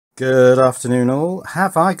Good afternoon all.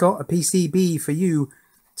 Have I got a PCB for you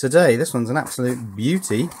today? This one's an absolute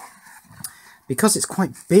beauty because it's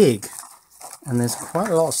quite big and there's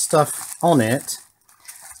quite a lot of stuff on it.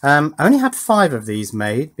 I only had 5 of these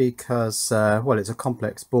made because, well, it's a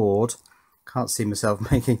complex board. Can't see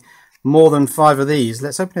myself making more than 5 of these.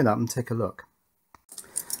 Let's open it up and take a look.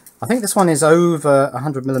 I think this one is over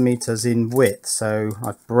 100 millimeters in width, so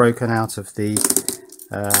I've broken out of the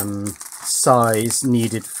size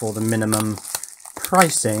needed for the minimum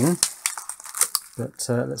pricing. But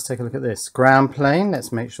let's take a look at this ground plane.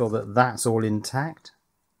 Let's make sure that that's all intact.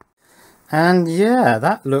 And yeah,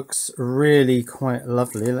 that looks really quite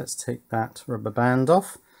lovely. Let's take that rubber band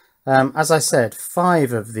off. As I said,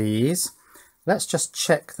 5 of these. Let's just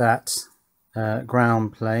check that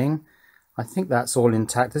ground plane. I think that's all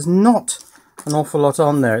intact. There's not an awful lot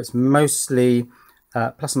on there. It's mostly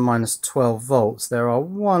plus and minus 12 volts. There are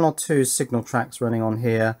 1 or 2 signal tracks running on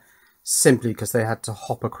here simply because they had to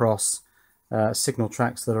hop across signal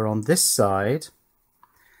tracks that are on this side.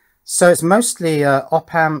 So it's mostly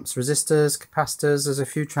op amps, resistors, capacitors. There's a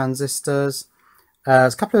few transistors.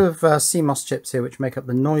 There's a couple of CMOS chips here which make up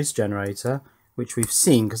the noise generator, which we've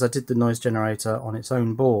seen because I did the noise generator on its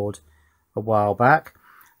own board a while back.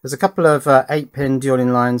 There's a couple of 8-pin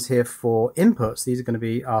dual-in lines here for inputs. These are going to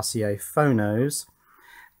be RCA phonos.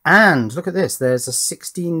 And look at this, there's a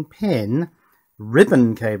 16-pin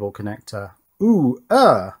ribbon cable connector. Ooh,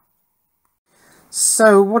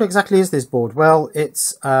 So what exactly is this board? Well,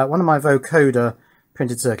 it's one of my Vocoder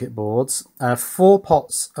printed circuit boards. 4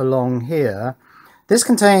 pots along here. This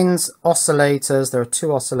contains oscillators. There are 2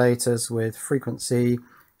 oscillators with frequency,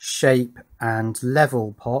 shape and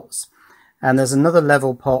level pots. And there's another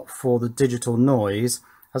level pot for the digital noise.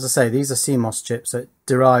 As I say, these are CMOS chips, so it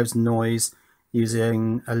derives noise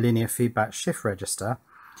using a linear feedback shift register.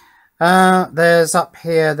 There's up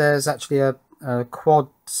here, there's actually a quad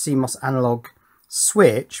CMOS analog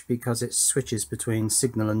switch because it switches between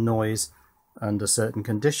signal and noise under certain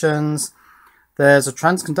conditions. There's a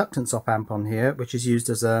transconductance op amp on here, which is used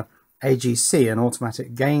as a AGC, an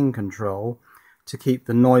automatic gain control, to keep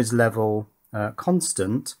the noise level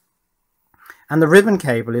constant. And the ribbon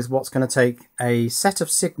cable is what's going to take a set of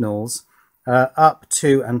signals up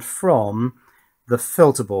to and from the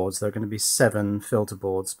filter boards. There are going to be 7 filter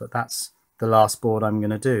boards, but that's the last board I'm going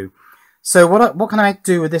to do. So what can I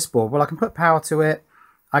do with this board? Well, I can put power to it.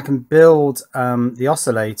 I can build the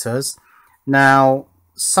oscillators. Now,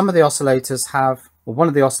 some of the oscillators have, or one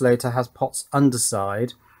of the oscillator has pots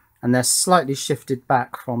underside, and they're slightly shifted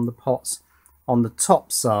back from the pots on the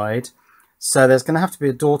top side. So there's going to have to be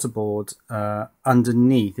a daughter board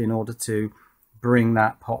underneath in order to bring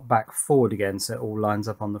that pot back forward again so it all lines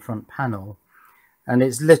up on the front panel. And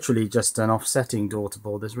it's literally just an offsetting daughter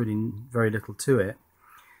board. There's really very little to it.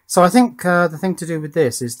 So I think the thing to do with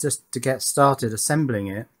this is just to get started assembling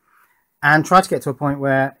it and try to get to a point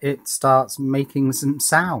where it starts making some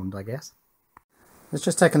sound, I guess. Let's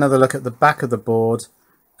just take another look at the back of the board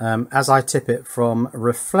as I tip it from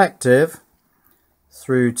reflective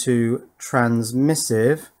through to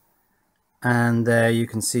transmissive, and there you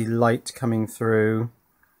can see light coming through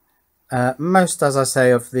most, as I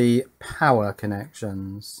say, of the power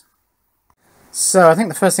connections. So I think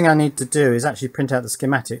the first thing I need to do is actually print out the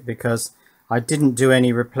schematic because I didn't do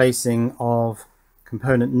any replacing of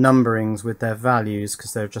component numberings with their values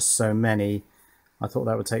because there are just so many. I thought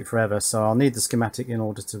that would take forever, so I'll need the schematic in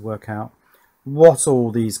order to work out what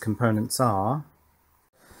all these components are.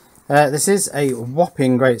 This is a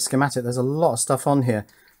whopping great schematic. There's a lot of stuff on here,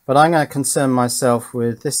 but I'm going to concern myself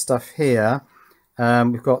with this stuff here.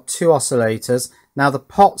 We've got 2 oscillators. Now the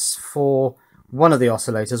pots for one of the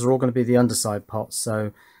oscillators are all going to be the underside pots,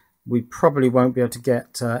 so we probably won't be able to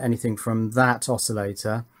get anything from that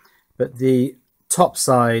oscillator, but the top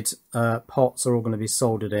side pots are all going to be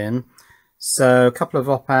soldered in. So a couple of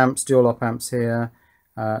op amps, dual op amps here,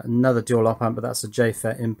 another dual op amp, but that's a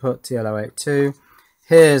JFET input, TL082.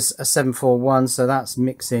 Here's a 741, so that's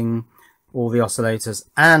mixing all the oscillators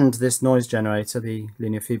and this noise generator, the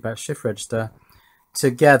linear feedback shift register,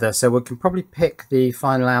 together. So we can probably pick the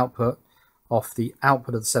final output off the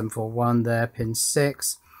output of the 741 there, pin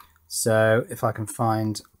 6. So if I can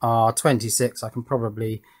find R26, I can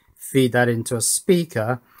probably feed that into a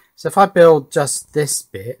speaker. So if I build just this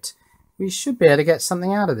bit, we should be able to get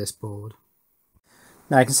something out of this board.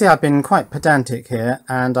 Now you can see I've been quite pedantic here,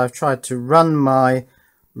 and I've tried to run my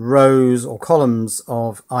rows or columns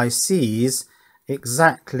of ICs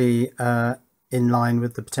exactly in line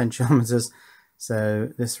with the potentiometers. So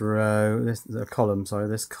this row, this column,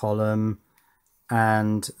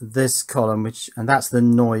 and this column, and that's the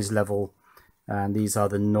noise level and these are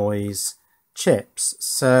the noise chips.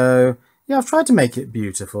 So yeah, I've tried to make it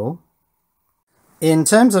beautiful. In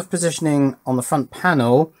terms of positioning on the front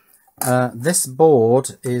panel, this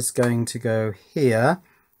board is going to go here.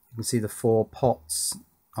 You can see the 4 pots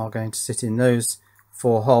are going to sit in those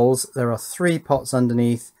 4 holes. There are 3 pots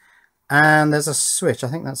underneath, and there's a switch. I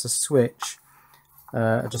think that's a switch,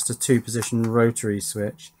 just a 2-position rotary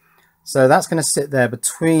switch. So that's going to sit there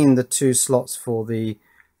between the 2 slots for the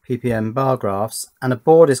ppm bar graphs, and a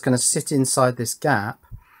board is going to sit inside this gap,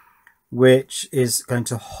 which is going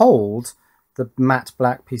to hold the matte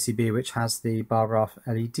black PCB which has the bar graph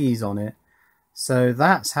LEDs on it. So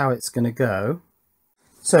that's how it's going to go.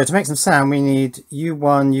 So to make some sound, we need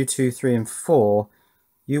U1, U2, 3 and 4.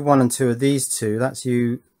 U1 and 2 are these 2, that's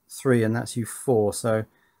U3 and that's U4. So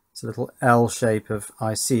it's a little L shape of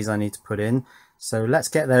ICs I need to put in. So let's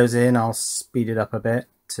get those in. I'll speed it up a bit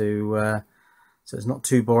to so it's not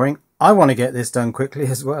too boring. I want to get this done quickly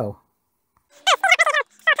as well.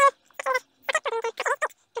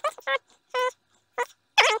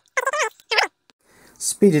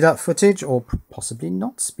 Speeded up footage, or possibly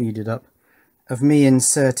not speeded up, of me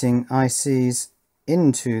inserting ICs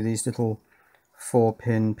into these little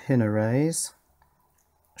 4-pin pin arrays.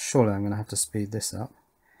 Surely I'm going to have to speed this up.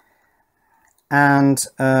 And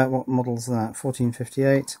what model's that?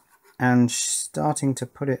 1458. And starting to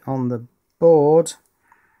put it on the board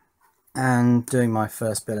and doing my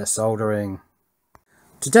first bit of soldering.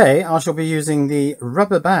 Today I shall be using the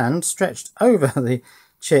rubber band stretched over the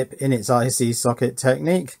chip in its IC socket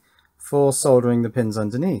technique for soldering the pins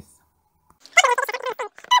underneath.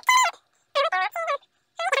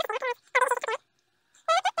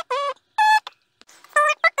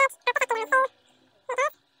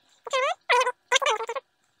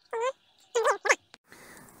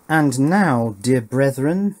 And now, dear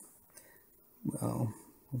brethren, well,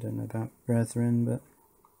 I don't know about brethren, but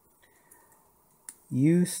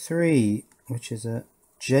U3, which is a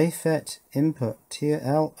JFET input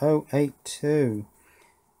TLO82,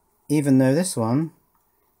 even though this one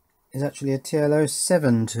is actually a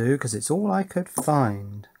TLO72 because it's all I could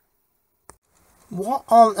find. What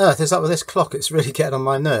on earth is up with this clock? It's really getting on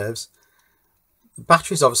my nerves. The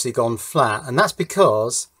battery's obviously gone flat, and that's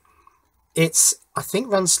because it's, I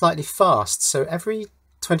think, runs slightly fast. So every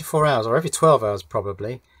 24 hours, or every 12 hours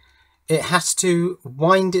probably, it has to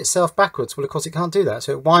wind itself backwards. Well, of course it can't do that,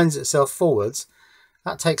 so it winds itself forwards.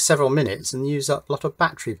 That takes several minutes and uses up a lot of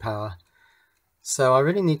battery power. So I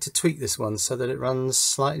really need to tweak this one so that it runs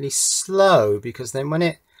slightly slow, because then when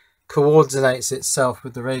it coordinates itself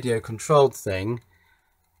with the radio controlled thing,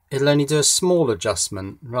 it'll only do a small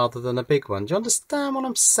adjustment rather than a big one. Do you understand what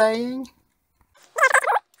I'm saying?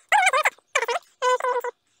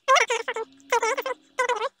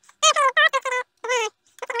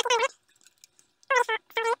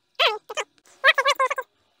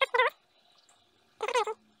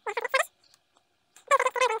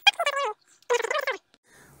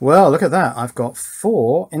 Well, look at that. I've got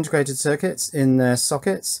 4 integrated circuits in their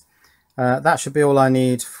sockets. That should be all I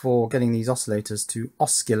need for getting these oscillators to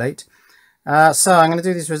oscillate. So I'm going to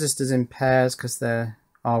do these resistors in pairs because they're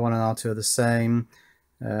R1 and R2 are the same.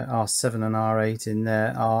 R7 and R8 in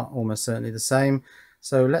there are almost certainly the same.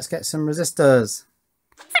 So let's get some resistors.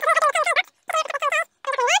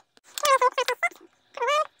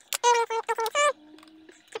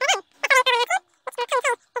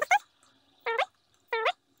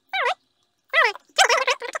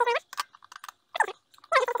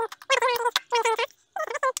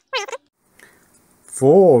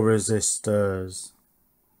 Four resistors.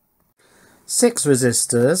 6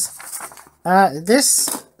 resistors.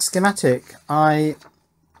 This schematic, I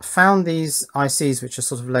found these ICs which are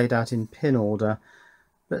sort of laid out in pin order,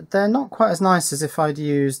 but they're not quite as nice as if I'd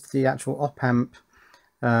used the actual op-amp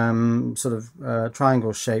sort of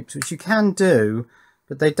triangle shapes, which you can do,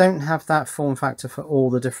 but they don't have that form factor for all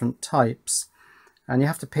the different types, and you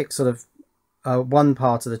have to pick sort of one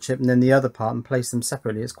part of the chip and then the other part and place them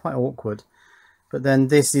separately. It's quite awkward. But then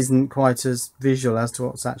this isn't quite as visual as to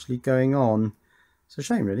what's actually going on. It's a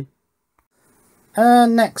shame, really.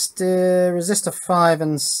 Next, resistor 5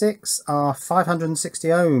 and 6 are 560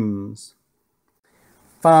 ohms.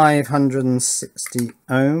 560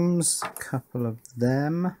 ohms, a couple of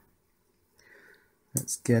them.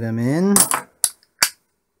 Let's get them in.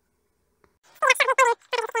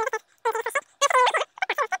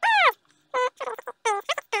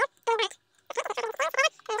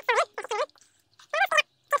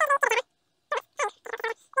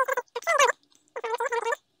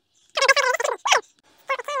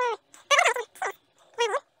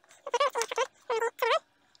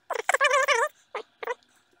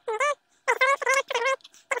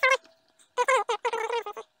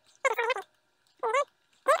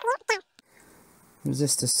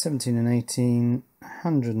 resistor 17 and 18,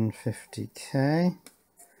 150k,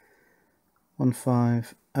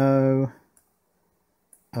 150,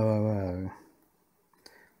 000,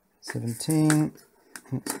 17,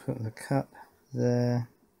 let's put the cup there,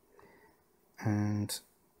 and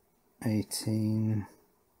 18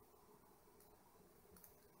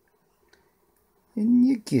 in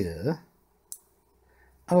your gear.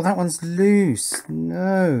 Oh, that one's loose.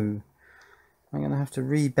 No, I'm going to have to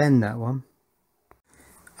re-bend that one.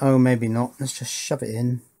 Oh, maybe not. Let's just shove it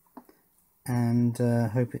in and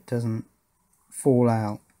hope it doesn't fall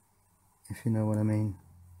out, if you know what I mean.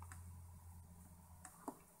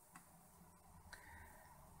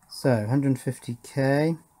 So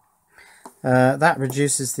 150k. That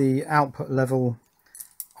reduces the output level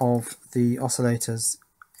of the oscillators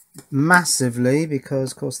massively,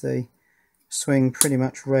 because of course they swing pretty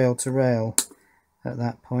much rail to rail at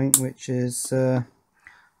that point, which is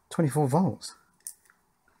 24 volts.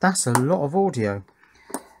 That's a lot of audio.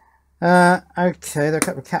 Okay, there are a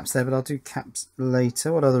couple of caps there, but I'll do caps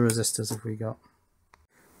later. What other resistors have we got?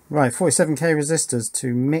 Right, 47k resistors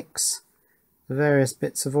to mix the various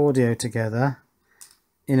bits of audio together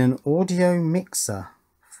in an audio mixer.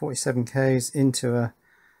 47k's into a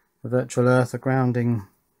virtual earth, a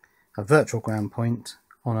virtual ground point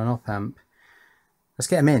on an op amp. Let's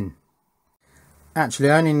get them in. Actually,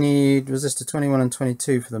 I only need resistor 21 and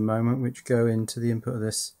 22 for the moment, which go into the input of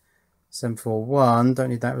this 741. Don't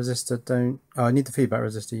need that resistor. Oh, I need the feedback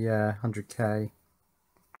resistor. Yeah, 100k.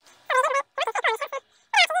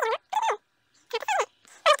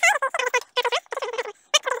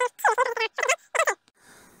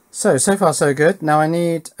 So far so good. Now I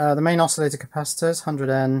need the main oscillator capacitors,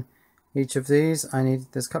 100N each of these.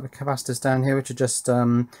 There's a couple of capacitors down here which are just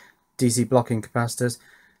DC blocking capacitors.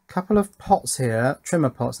 A couple of pots here, trimmer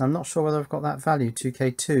pots. Now I'm not sure whether I've got that value,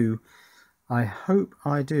 2K2. I hope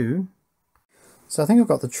I do. So I think I've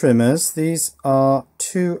got the trimmers. These are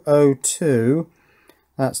 202.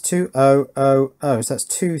 That's 2000. So that's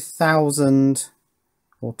 2000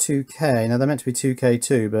 or 2K. Now they're meant to be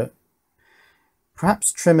 2K2, but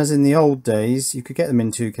perhaps trimmers in the old days, you could get them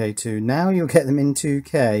in 2K2. Now you'll get them in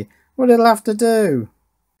 2K. What it'll have to do.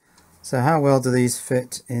 So how well do these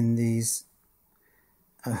fit in these?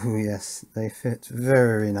 Oh yes, they fit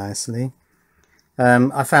very nicely.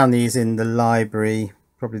 I found these in the library,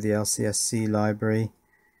 probably the LCSC library.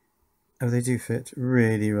 Oh, they do fit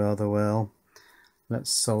really rather well.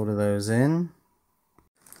 Let's solder those in.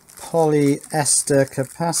 Polyester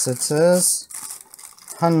capacitors.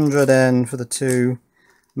 100N for the two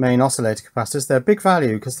main oscillator capacitors. They're a big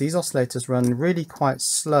value because these oscillators run really quite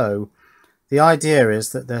slow. The idea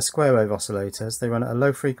is that they're square wave oscillators. They run at a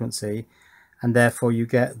low frequency, and therefore you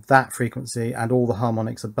get that frequency and all the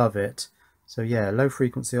harmonics above it. So yeah, low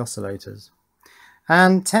frequency oscillators.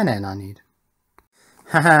 And 10N I need.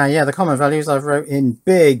 Haha, yeah, the common values I've wrote in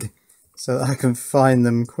big so that I can find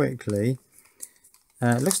them quickly.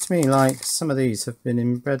 It looks to me like some of these have been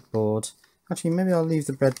in breadboard. Actually, maybe I'll leave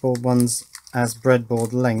the breadboard ones as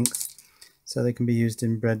breadboard length so they can be used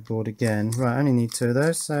in breadboard again. Right, I only need two of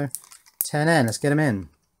those, so 10N, let's get them in.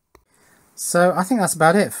 So I think that's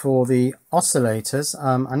about it for the oscillators.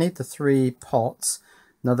 I need the 3 pots.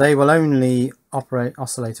 Now they will only operate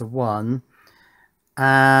oscillator 1,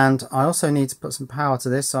 and I also need to put some power to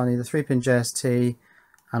this, so I need the 3-pin JST,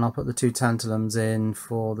 and I'll put the 2 tantalums in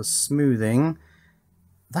for the smoothing.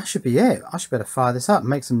 That should be it. I should better fire this up and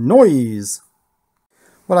make some noise.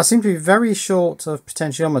 Well, I seem to be very short of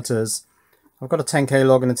potentiometers. I've got a 10k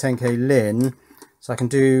log and a 10k lin, so I can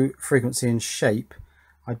do frequency and shape.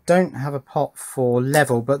 I don't have a pot for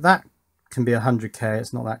level, but that can be 100k.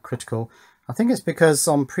 It's not that critical. I think it's because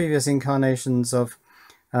on previous incarnations of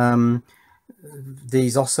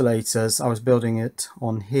these oscillators, I was building it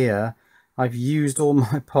on here, I've used all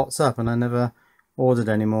my pots up and I never ordered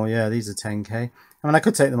any more. Yeah, these are 10k. I mean, I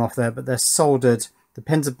could take them off there, but they're soldered, the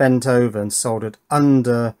pins are bent over and soldered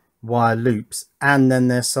under wire loops, and then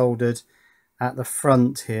they're soldered at the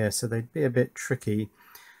front here, so they'd be a bit tricky.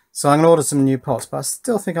 So I'm going to order some new pots, but I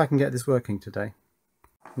still think I can get this working today.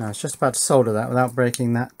 Now, it's just about to solder that without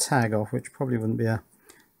breaking that tag off, which probably wouldn't be a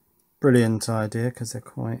brilliant idea because they're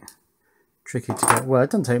quite tricky to get. Well,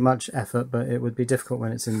 it doesn't take much effort, but it would be difficult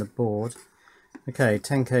when it's in the board. Okay,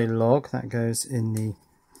 10k log, that goes in the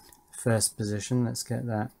first position. Let's get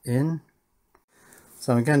that in.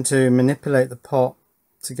 So I'm going to manipulate the pot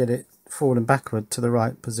to get it forward and backward to the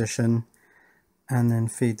right position, and then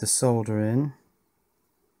feed the solder in.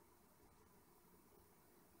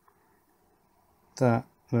 That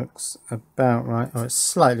looks about right. Oh, it's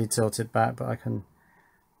slightly tilted back, but I can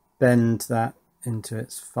bend that into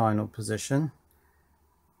its final position.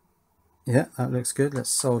 Yeah, that looks good. Let's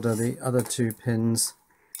solder the other 2 pins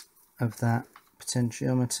of that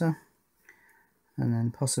potentiometer, and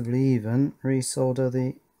then possibly even resolder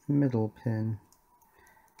the middle pin.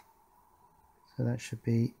 So that should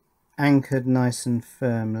be anchored nice and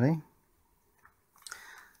firmly.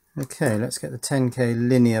 Okay, let's get the 10K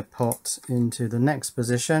linear pot into the next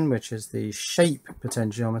position, which is the shape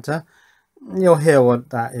potentiometer. You'll hear what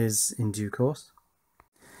that is in due course.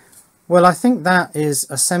 Well, I think that is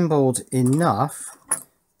assembled enough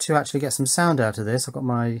to actually get some sound out of this. I've got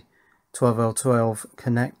my 12L12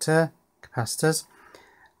 connector capacitors,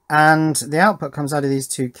 and the output comes out of these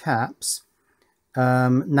 2 caps.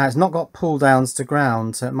 Now it's not got pull downs to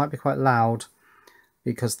ground, so it might be quite loud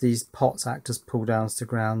because these pots act as pull downs to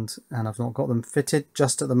ground, and I've not got them fitted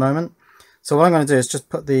just at the moment. So what I'm going to do is just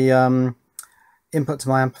put the input to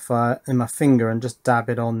my amplifier in my finger and just dab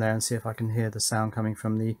it on there and see if I can hear the sound coming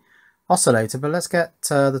from the oscillator. But let's get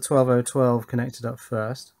the 12O12 connected up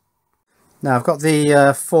first. Now I've got the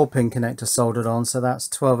 4-pin connector soldered on, so that's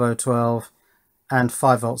 12O12 and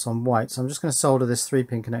 5 volts on white. So I'm just going to solder this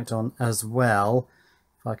 3-pin connector on as well,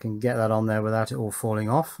 if I can get that on there without it all falling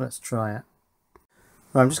off. Let's try it.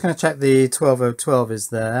 Right, I'm just going to check the 12O12 is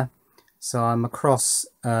there. So I'm across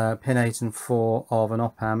pin 8 and 4 of an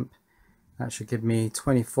op amp. That should give me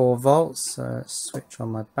 24 volts. So let's switch on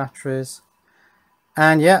my batteries.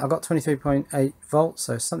 And yeah, I've got 23.8 volts,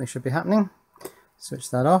 so something should be happening. Switch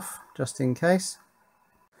that off just in case.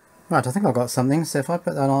 Right, I think I've got something. So if I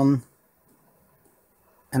put that on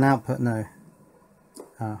an output, no.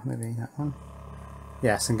 Maybe that one.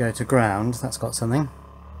 Yes, and go to ground, that's got something.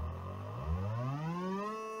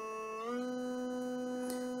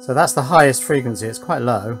 So that's the highest frequency. It's quite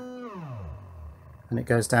low, and it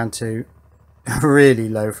goes down to a really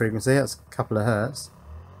low frequency. That's a couple of hertz.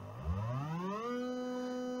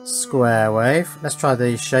 Square wave. Let's try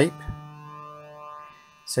the shape,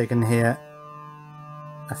 so you can hear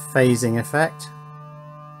a phasing effect.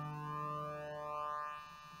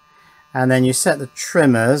 And then you set the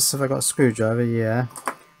trimmers, if I've got a screwdriver, yeah,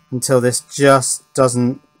 until this just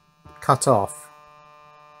doesn't cut off.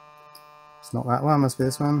 It's not that one, must be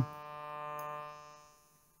this one.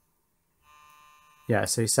 Yeah,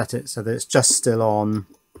 so you set it so that it's just still on.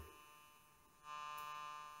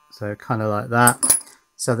 So kind of like that,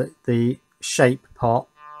 so that the shape pot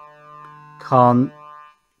can't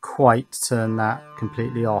quite turn that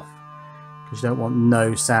completely off, because you don't want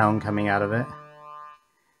no sound coming out of it.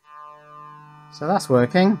 So that's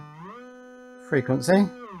working. Frequency.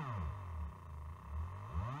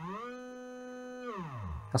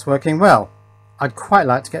 That's working well. I'd quite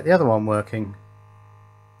like to get the other one working.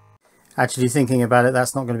 Actually, thinking about it,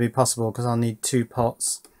 that's not going to be possible because I'll need 2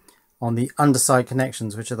 pots on the underside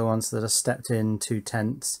connections, which are the ones that are stepped in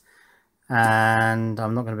 2/10, and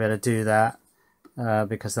I'm not going to be able to do that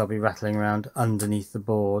because they'll be rattling around underneath the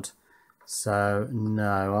board. So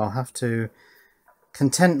no, I'll have to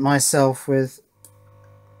content myself with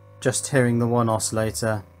just hearing the one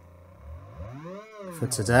oscillator for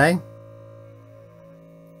today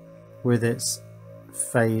with its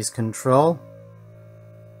phase control.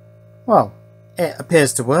 Well, it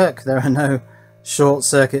appears to work. There are no short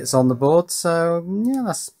circuits on the board, so yeah,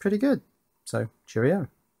 that's pretty good. So cheerio.